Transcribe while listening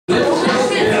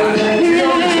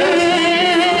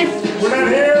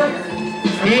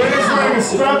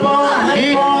strap-on,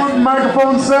 headphone,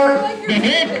 microphone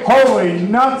set? Holy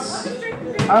nuts!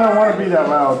 I don't want to be that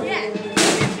loud.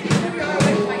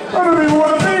 I don't even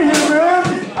want to be here, man!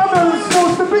 I'm not even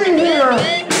supposed to be here!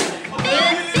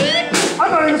 I'm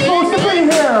not even supposed to be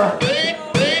here!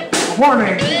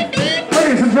 Warning!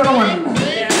 Ladies and gentlemen,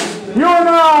 you are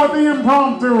now at the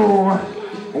impromptu.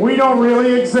 We don't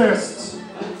really exist.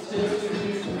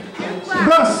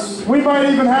 Thus, we might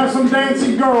even have some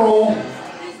dancing girl.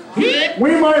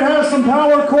 We might have some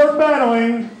power court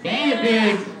battling.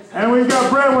 And we've got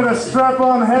Brenn with a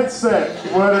strap-on headset.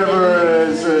 Whatever it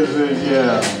is,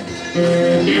 yeah.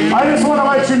 I just want to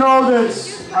let you know that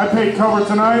I paid cover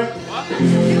tonight.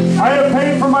 I have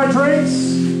paid for my drinks,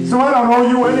 so I don't owe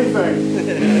you anything.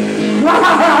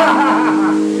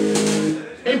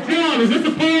 Hey John, is this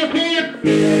a fire pit? Do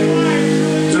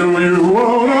you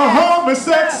wanna hold me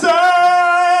sexy?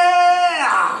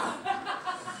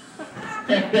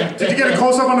 Did you get a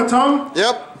close-up on the tongue?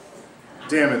 Yep.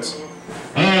 Damn it.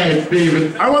 Alright,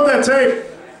 Steven. I want that tape.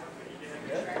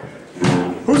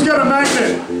 Who's got a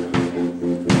magnet?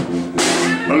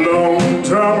 A long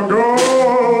time ago,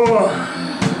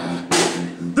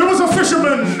 there was a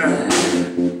fisherman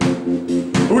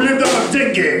who lived on a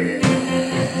dinghy.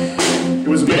 It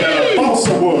was made out of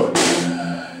balsa wood.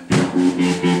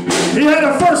 He had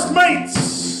a first mate,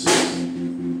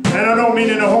 and I don't mean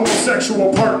in a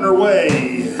homosexual partner way.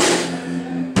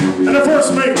 And the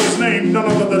first mate was named none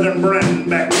other than Brenn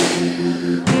Beck.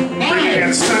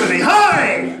 Bring sanity.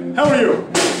 Hi! How are you?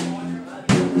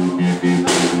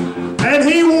 And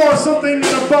he wore something in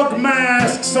a bug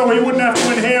mask so he wouldn't have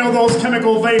to inhale those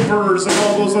chemical vapors and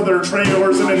all those other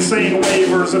trailers and insane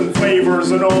waivers and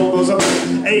flavors and all those other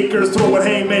acres throwing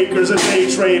haymakers and day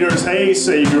traders. Hey,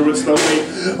 Savior, it's the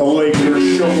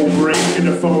Lakers shovel breaking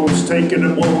the foes, taking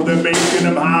them low, they're making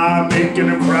them high, making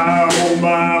them cry. Oh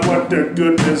my, what the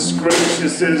goodness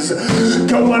gracious is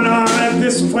going on at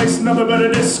this place. Nothing but a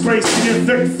disgrace in your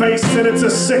thick face, and it's a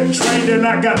sick trade, and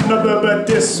I got nothing but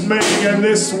dismay in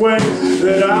this way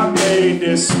that I may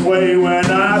display when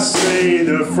I say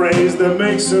the phrase that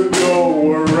makes her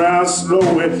go around,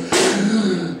 slow it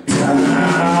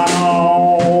down.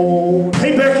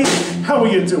 Hey Becky, how are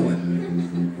you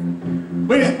doing?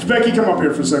 Wait, Becky, come up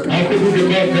here for a second. I think we can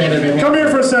get that in. Come here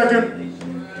for a second.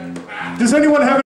 Does anyone have